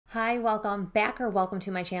Hi, welcome back or welcome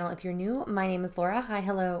to my channel. If you're new, my name is Laura. Hi,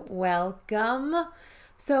 hello, welcome.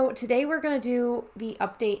 So today we're going to do the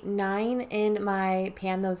update 9 in my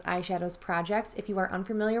Pan Those Eyeshadows projects. If you are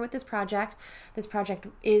unfamiliar with this project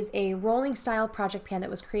is a rolling style project pan that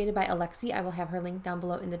was created by Alexi. I will have her link down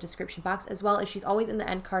below in the description box, as well as she's always in the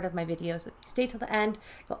end card of my videos. So if you stay till the end,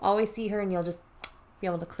 you'll always see her and you'll just be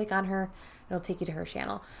able to click on her. It'll take you to her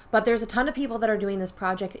channel. But there's a ton of people that are doing this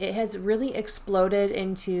project. It has really exploded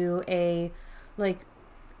into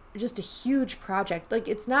just a huge project. Like,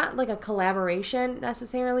 it's not like a collaboration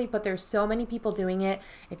necessarily, but there's so many people doing it.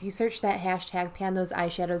 If you search that hashtag Pan Those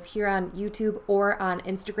Eyeshadows here on YouTube or on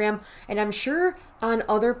Instagram, and I'm sure on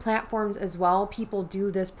other platforms as well, people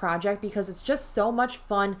do this project because it's just so much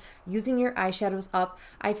fun using your eyeshadows up.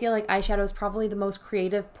 I feel like eyeshadow is probably the most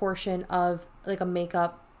creative portion of like a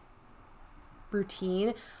makeup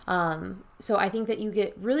routine. So I think that you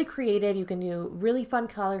get really creative, you can do really fun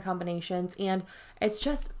color combinations, and it's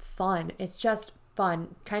just fun. It's just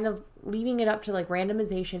fun, kind of leaving it up to like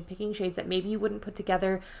randomization, picking shades that maybe you wouldn't put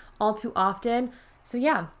together all too often. So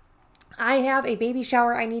yeah, I have a baby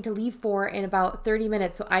shower I need to leave for in about 30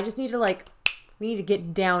 minutes. So I just need to we need to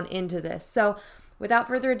get down into this. So without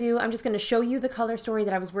further ado, I'm just going to show you the color story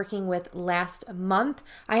that I was working with last month.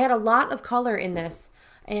 I had a lot of color in this,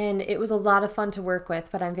 and it was a lot of fun to work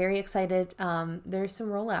with, but I'm very excited. There's some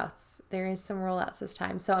rollouts. There is some rollouts this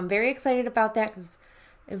time. So I'm very excited about that because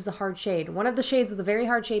it was a hard shade. One of the shades was a very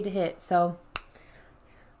hard shade to hit, so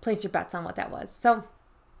place your bets on what that was. So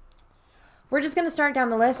we're just going to start down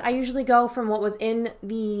the list. I usually go from what was in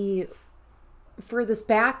the furthest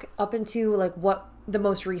back up into like what the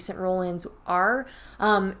most recent roll-ins are.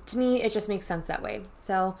 To me, it just makes sense that way.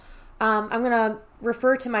 So I'm going to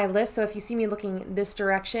refer to my list. So if you see me looking this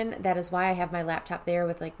direction, that is why I have my laptop there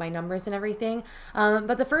with like my numbers and everything.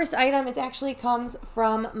 But the first item actually comes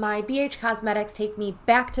from my BH Cosmetics Take Me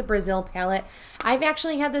Back to Brazil palette. I've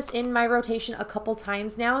actually had this in my rotation a couple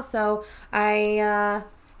times now. So I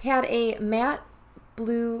had a matte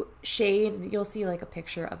blue shade. You'll see like a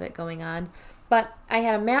picture of it going on. But I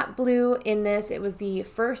had a matte blue in this. It was the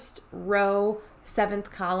first row, 7th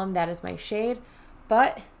column. That is my shade.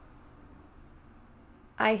 But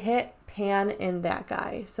I hit pan in that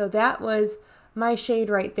guy. So that was my shade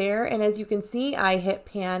right there. And as you can see, I hit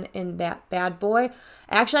pan in that bad boy.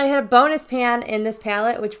 Actually, I hit a bonus pan in this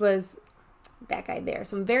palette, which was that guy there.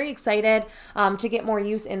 So I'm very excited to get more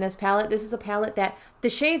use in this palette. This is a palette that the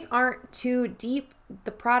shades aren't too deep.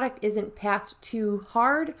 The product isn't packed too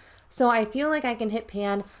hard. So I feel like I can hit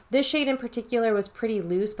pan. This shade in particular was pretty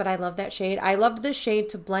loose, but I love that shade. I loved this shade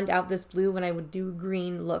to blend out this blue when I would do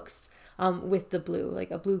green looks with the blue,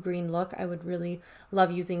 like a blue-green look. I would really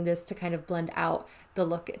love using this to kind of blend out the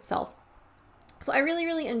look itself. So I really,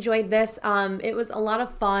 really enjoyed this. It was a lot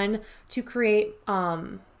of fun to create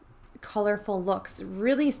colorful looks,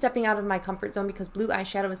 really stepping out of my comfort zone because blue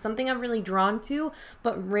eyeshadow is something I'm really drawn to,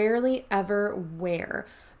 but rarely ever wear.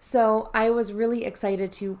 So I was really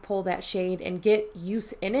excited to pull that shade and get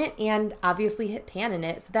use in it and obviously hit pan in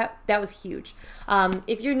it. So that was huge.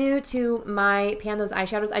 If you're new to my Pan Those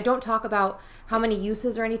Eyeshadows, I don't talk about how many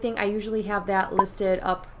uses or anything. I usually have that listed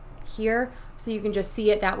up here so you can just see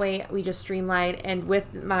it. That way we just streamline. And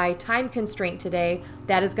with my time constraint today,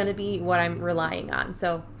 that is going to be what I'm relying on.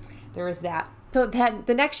 So there is that. So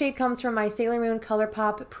the next shade comes from my Sailor Moon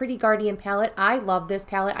Colourpop Pretty Guardian palette. I love this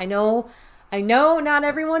palette. I know not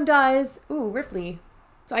everyone does. Ooh, Ripley.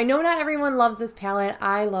 So I know not everyone loves this palette.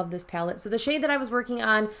 I love this palette. So the shade that I was working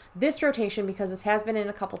on this rotation, because this has been in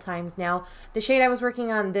a couple times now, the shade I was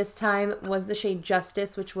working on this time was the shade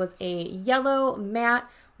Justice, which was a yellow matte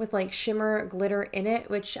with like shimmer glitter in it,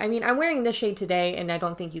 which, I mean, I'm wearing this shade today and I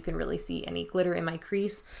don't think you can really see any glitter in my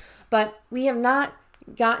crease, but we have not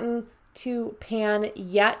gotten to pan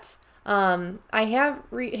yet. I have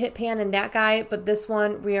hit pan in that guy, but this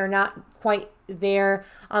one we are not quite there.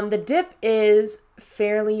 The dip is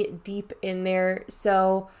fairly deep in there,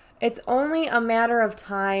 so it's only a matter of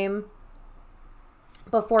time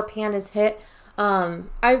before pan is hit.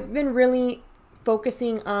 I've been really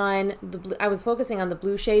focusing on the blue. I was focusing on the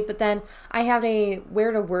blue shade, but then I had a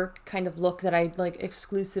wear to work kind of look that I like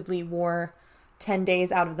exclusively wore 10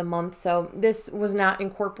 days out of the month, so this was not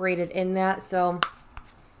incorporated in that. So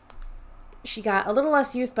she got a little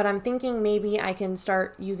less use, but I'm thinking maybe I can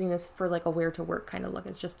start using this for like a wear to work kind of look.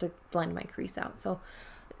 It's just to blend my crease out. So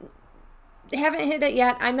haven't hit it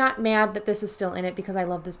yet. I'm not mad that this is still in it because I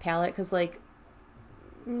love this palette, because like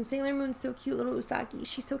Sailor Moon's so cute, little Usagi.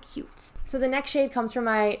 She's so cute. So the next shade comes from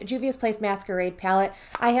my Juvia's Place Masquerade palette.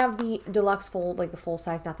 I have the deluxe full, like the full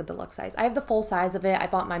size, not the deluxe size. I have the full size of it. I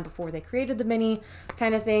bought mine before they created the mini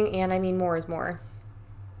kind of thing, and I mean, more is more,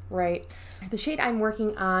 right? The shade I'm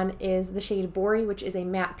working on is the shade Bori, which is a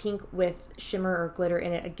matte pink with shimmer or glitter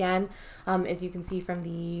in it again. As you can see from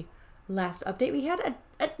the last update, we had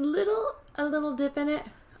a little dip in it.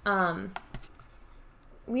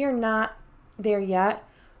 We are not there yet,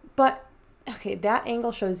 but okay, that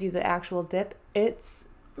angle shows you the actual dip. It's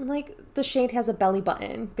like the shade has a belly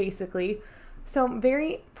button basically. So I'm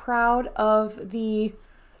very proud of the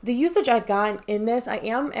usage I've gotten in this. I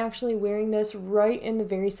am actually wearing this right in the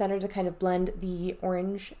very center to kind of blend the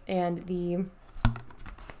orange and the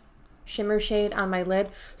shimmer shade on my lid.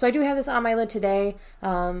 So I do have this on my lid today.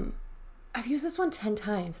 I've used this one 10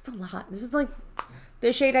 times. It's a lot. This is like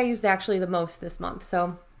the shade I used actually the most this month.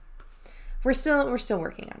 So we're still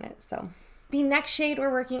working on it. So the next shade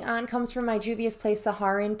we're working on comes from my Juvia's Place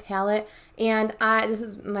Saharan palette, and this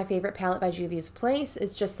is my favorite palette by Juvia's Place.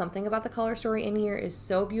 It's just something about the color story in here is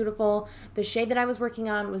so beautiful. The shade that I was working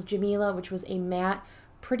on was Jamila, which was a matte,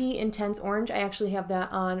 pretty intense orange. I actually have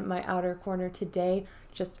that on my outer corner today.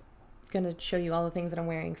 Just gonna show you all the things that I'm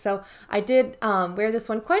wearing. So I did wear this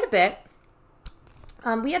one quite a bit.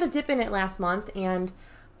 We had a dip in it last month, and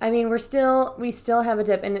I mean, we still have a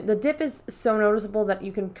dip, and the dip is so noticeable that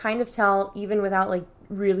you can kind of tell even without like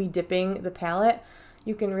really dipping the palette.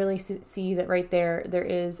 You can really see that right there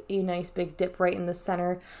is a nice big dip right in the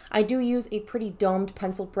center. I do use a pretty domed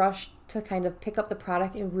pencil brush to kind of pick up the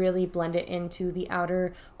product and really blend it into the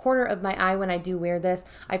outer corner of my eye when I do wear this.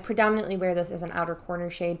 I predominantly wear this as an outer corner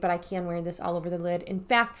shade, but I can wear this all over the lid. In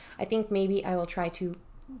fact, I think maybe I will try to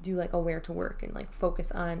do like a wear to work and like focus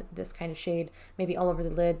on this kind of shade, maybe all over the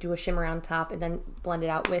lid, do a shimmer on top, and then blend it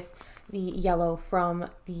out with the yellow from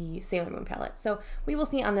the Sailor Moon palette. So we will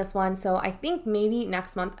see on this one. So I think maybe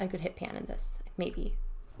next month I could hit pan in this, maybe.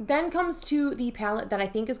 Then comes to the palette that I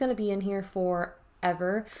think is going to be in here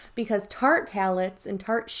forever, because Tarte palettes and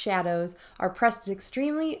Tarte shadows are pressed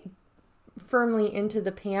extremely firmly into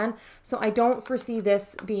the pan. So I don't foresee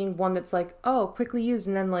this being one that's like, oh, quickly used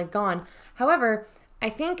and then like gone. However, I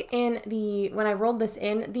think when I rolled this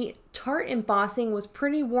in, the Tarte embossing was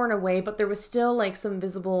pretty worn away, but there was still like some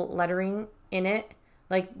visible lettering in it.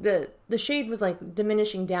 Like the shade was like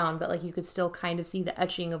diminishing down, but like you could still kind of see the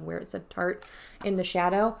etching of where it said Tarte in the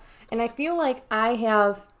shadow. And I feel like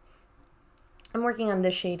I'm working on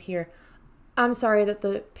this shade here. I'm sorry that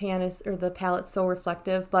the the palette's so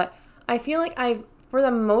reflective, but I feel like I've, for the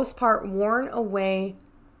most part, worn away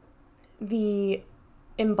the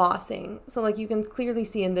embossing. So like you can clearly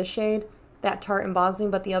see in this shade that Tarte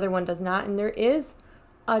embossing, but the other one does not, and there is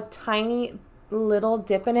a tiny little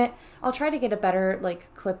dip in it. I'll try to get a better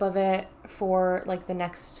like clip of it for like the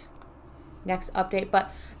next update,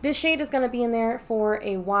 but this shade is going to be in there for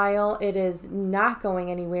a while. It is not going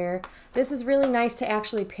anywhere. This is really nice to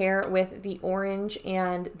actually pair with the orange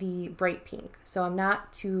and the bright pink, so I'm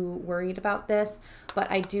not too worried about this, but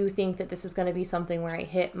I do think that this is going to be something where I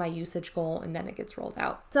hit my usage goal and then it gets rolled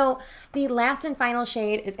out. So the last and final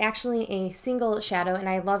shade is actually a single shadow, and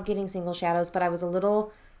I love getting single shadows, but I was a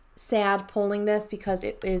little sad pulling this because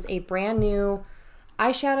it is a brand new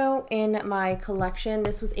eyeshadow in my collection.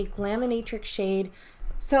 This was a Glaminatrix shade.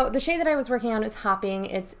 So the shade that I was working on is Hopping.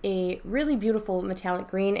 It's a really beautiful metallic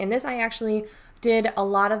green, and this I actually did a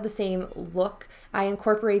lot of the same look. I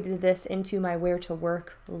incorporated this into my wear to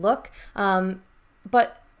work look,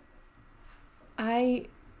 but I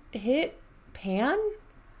hit pan.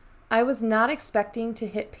 I was not expecting to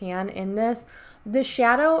hit pan in this. The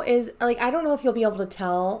shadow is like, I don't know if you'll be able to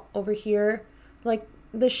tell over here, like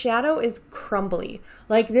the shadow is crumbly.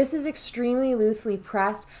 Like this is extremely loosely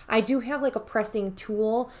pressed. I do have like a pressing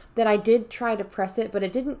tool that I did try to press it, but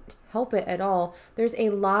it didn't help it at all. There's a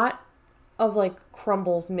lot of like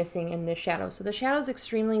crumbles missing in this shadow. So the shadow is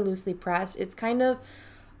extremely loosely pressed. It's kind of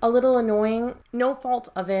a little annoying. No fault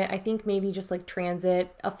of it. I think maybe just like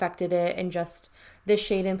transit affected it, and just this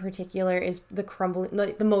shade in particular is the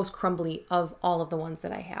most crumbly of all of the ones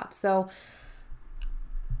that I have. So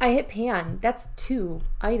I hit pan. That's 2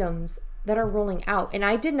 items that are rolling out, and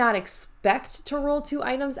I did not expect to roll 2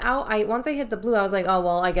 items out. Once I hit the blue, I was like, oh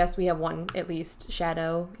well, I guess we have one at least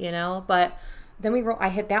shadow, you know. But then I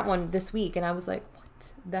hit that one this week, and I was like,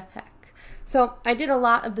 what the heck? So I did a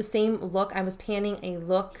lot of the same look. I was panning a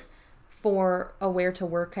look for a wear to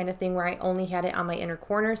work kind of thing where I only had it on my inner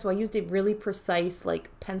corner. So I used a really precise like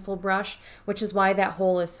pencil brush, which is why that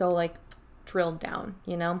hole is so like drilled down,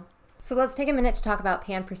 you know. So let's take a minute to talk about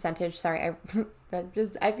pan percentage. Sorry,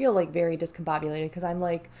 I feel like very discombobulated because I'm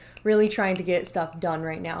like really trying to get stuff done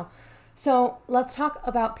right now. So let's talk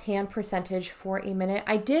about pan percentage for a minute.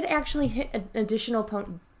 I did actually hit an additional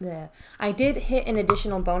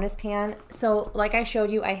bonus pan. So like I showed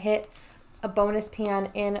you, I hit a bonus pan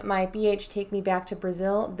in my BH Take Me Back to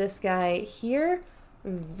Brazil. This guy here,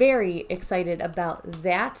 very excited about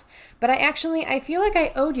that. But I feel like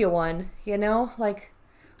I owed you one, you know, like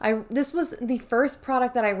this was the first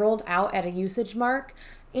product that I rolled out at a usage mark,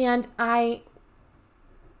 and I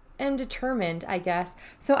am determined, I guess.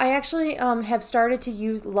 So I actually have started to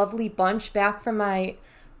use Lovely Bunch back from my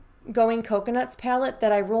Going Coconuts palette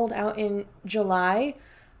that I rolled out in July.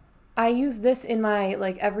 I use this in my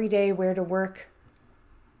like everyday wear to work,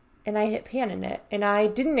 and I hit pan in it, and I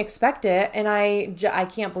didn't expect it, and I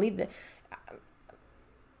can't believe that.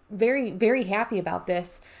 Very, very happy about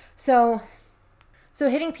this. So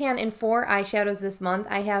hitting pan in 4 eyeshadows this month.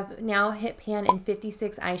 I have now hit pan in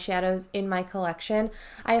 56 eyeshadows in my collection.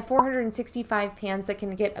 I have 465 pans that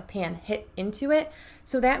can get a pan hit into it.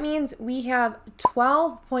 So that means we have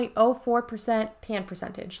 12.04% pan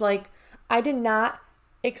percentage. Like, I did not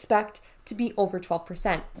expect to be over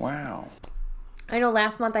 12%. Wow. I know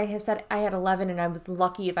last month I had said I had 11 and I was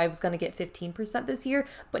lucky if I was going to get 15% this year.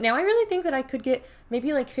 But now I really think that I could get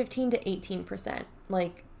maybe like 15 to 18%.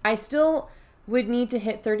 Like, I still would need to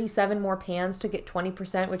hit 37 more pans to get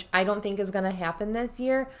 20%, which I don't think is going to happen this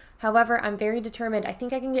year. However, I'm very determined. I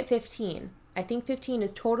think I can get 15. I think 15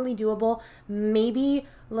 is totally doable. Maybe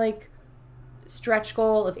like stretch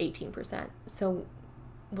goal of 18%. So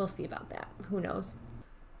we'll see about that. Who knows?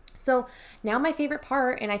 So now my favorite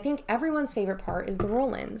part, and I think everyone's favorite part, is the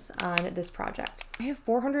roll-ins on this project. I have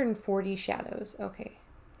 440 shadows. Okay.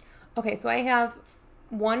 Okay, so I have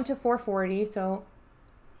 1 to 440, so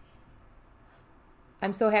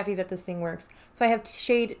I'm so happy that this thing works. So I have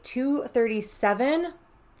shade 237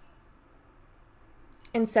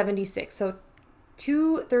 and 76. So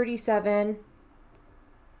 237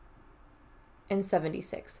 and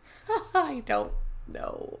 76. I don't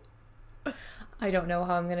know. I don't know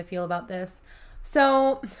how I'm going to feel about this.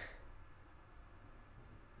 So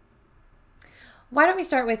why don't we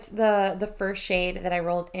start with the first shade that I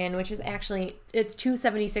rolled in, which is actually, it's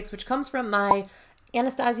 276, which comes from my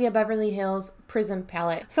Anastasia Beverly Hills Prism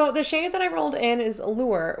palette. So the shade that I rolled in is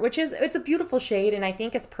Allure, which is, it's a beautiful shade, and I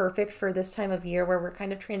think it's perfect for this time of year where we're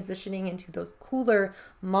kind of transitioning into those cooler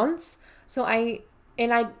months. So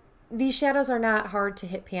these shadows are not hard to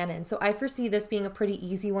hit pan in. So I foresee this being a pretty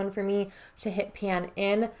easy one for me to hit pan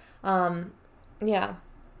in. Yeah.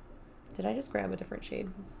 Did I just grab a different shade?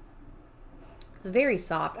 It's very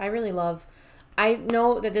soft. I really love, I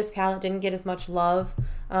know that this palette didn't get as much love.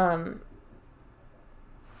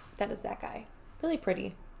 That is that guy. Really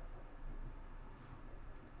pretty.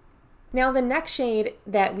 Now the next shade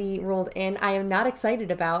that we rolled in, I am not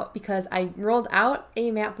excited about because I rolled out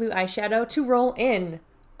a matte blue eyeshadow to roll in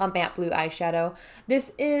a matte blue eyeshadow.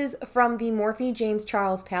 This is from the Morphe James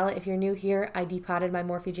Charles palette. If you're new here, I depotted my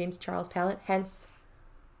Morphe James Charles palette, hence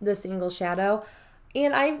the single shadow.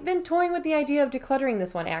 And I've been toying with the idea of decluttering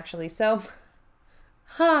this one actually. So,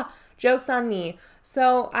 joke's on me.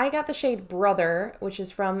 So I got the shade Brother, which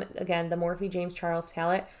is from, again, the Morphe James Charles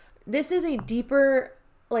palette. This is a deeper,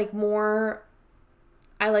 like more,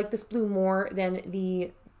 I like this blue more than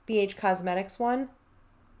the BH Cosmetics one.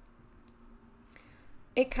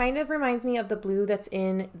 It kind of reminds me of the blue that's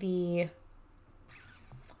in the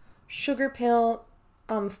Sugar Pill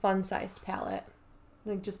Fun Sized palette.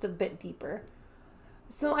 Like just a bit deeper.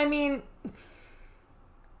 So, I mean,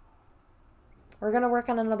 we're going to work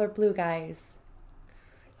on another blue, guys.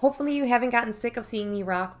 Hopefully you haven't gotten sick of seeing me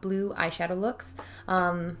rock blue eyeshadow looks.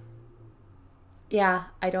 Yeah,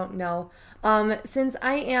 I don't know. Since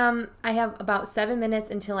I have about 7 minutes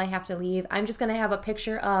until I have to leave, I'm just going to have a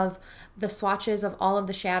picture of the swatches of all of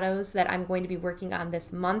the shadows that I'm going to be working on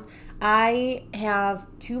this month. I have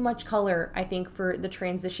too much color, I think, for the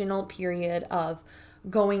transitional period of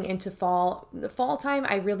going into fall. The fall time,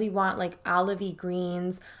 I really want like olivey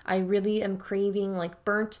greens. I really am craving like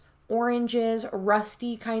burnt oranges,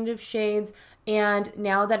 rusty kind of shades. And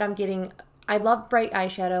now that I'm getting, I love bright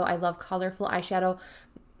eyeshadow, I love colorful eyeshadow,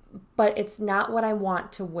 but it's not what I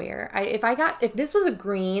want to wear. If this was a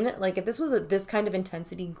green, like if this was this kind of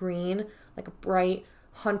intensity green, like a bright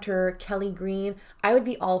Hunter Kelly green, I would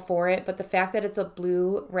be all for it. But the fact that it's a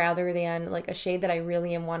blue rather than like a shade that I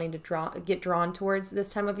really am wanting to get drawn towards this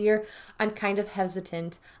time of year, I'm kind of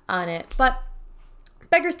hesitant on it. But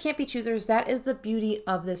beggars can't be choosers. That is the beauty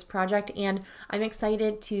of this project, and I'm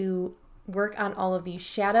excited to work on all of these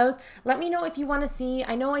shadows. Let me know if you want to see,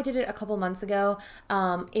 I know I did it a couple months ago,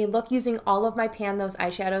 a look using all of my Pan Those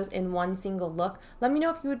eyeshadows in one single look. Let me know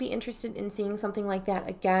if you would be interested in seeing something like that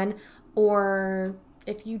again, or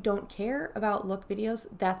if you don't care about look videos,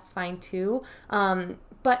 that's fine too.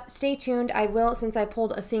 But stay tuned. I will, since I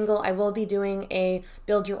pulled a single, I will be doing a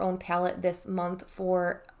build your own palette this month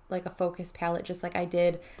for like a focus palette, just like I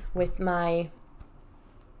did with my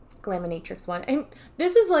Glaminatrix one. And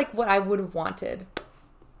this is like what I would have wanted.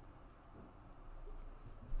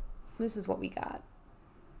 This is what we got.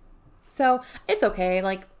 So it's okay.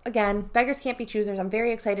 Like, again, beggars can't be choosers. I'm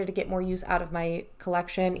very excited to get more use out of my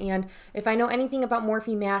collection. And if I know anything about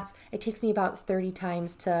Morphe mattes, it takes me about 30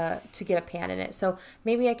 times to get a pan in it. So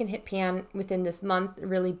maybe I can hit pan within this month,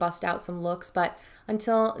 really bust out some looks. But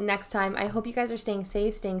until next time, I hope you guys are staying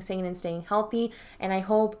safe, staying sane, and staying healthy. And I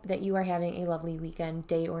hope that you are having a lovely weekend,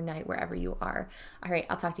 day or night, wherever you are. All right,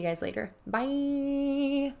 I'll talk to you guys later.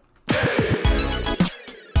 Bye.